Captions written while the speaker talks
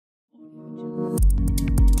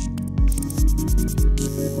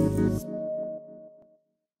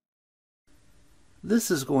This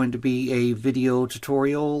is going to be a video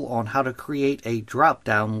tutorial on how to create a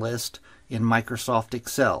drop-down list in Microsoft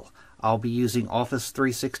Excel. I'll be using Office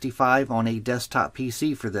 365 on a desktop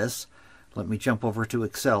PC for this. Let me jump over to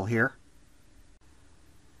Excel here.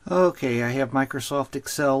 Okay, I have Microsoft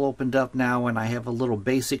Excel opened up now, and I have a little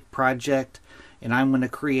basic project, and I'm going to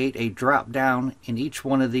create a drop-down in each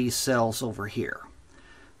one of these cells over here.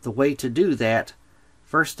 The way to do that,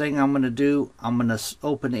 first thing I'm going to do, I'm going to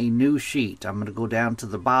open a new sheet. I'm going to go down to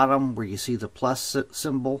the bottom where you see the plus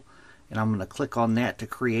symbol, and I'm going to click on that to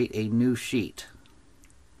create a new sheet.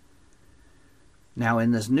 Now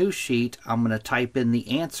in this new sheet, I'm going to type in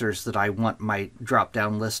the answers that I want my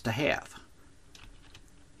drop-down list to have.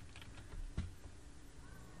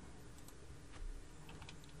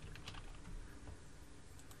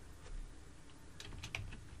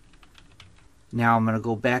 Now I'm going to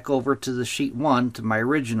go back over to the sheet 1, to my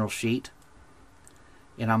original sheet,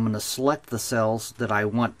 and I'm going to select the cells that I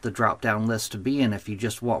want the drop-down list to be in. If you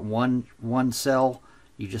just want one cell,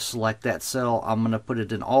 you just select that cell. I'm going to put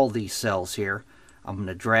it in all these cells here. I'm going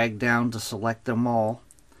to drag down to select them all.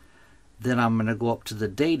 Then I'm going to go up to the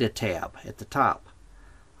Data tab at the top.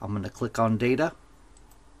 I'm going to click on Data.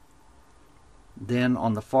 Then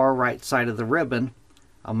on the far right side of the ribbon,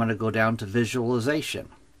 I'm going to go down to Visualization.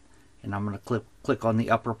 And I'm going to click on the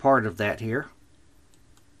upper part of that here.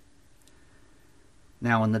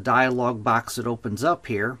 Now in the dialog box that opens up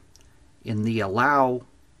here, in the Allow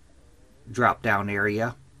drop-down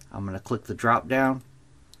area, I'm going to click the drop-down,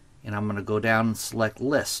 and I'm going to go down and select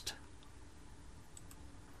List.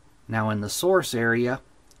 Now in the Source area,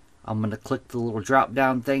 I'm going to click the little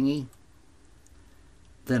drop-down thingy.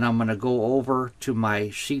 Then I'm going to go over to my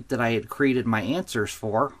sheet that I had created my answers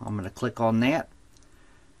for. I'm going to click on that.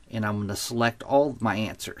 And I'm going to select all of my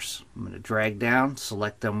answers. I'm going to drag down,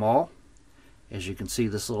 select them all. As you can see,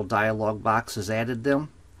 this little dialog box has added them.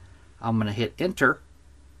 I'm going to hit Enter.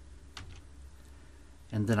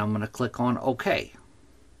 And then I'm going to click on OK.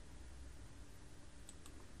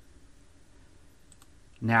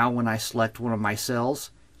 Now when I select one of my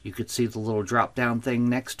cells, you could see the little drop down thing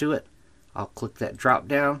next to it. I'll click that drop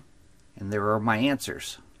down, and there are my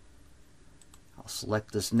answers. I'll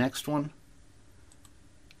select this next one,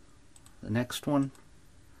 the next one,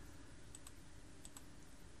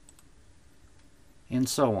 and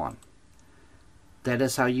so on. That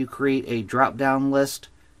is how you create a drop-down list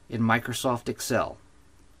in Microsoft Excel.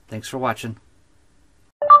 Thanks for watching.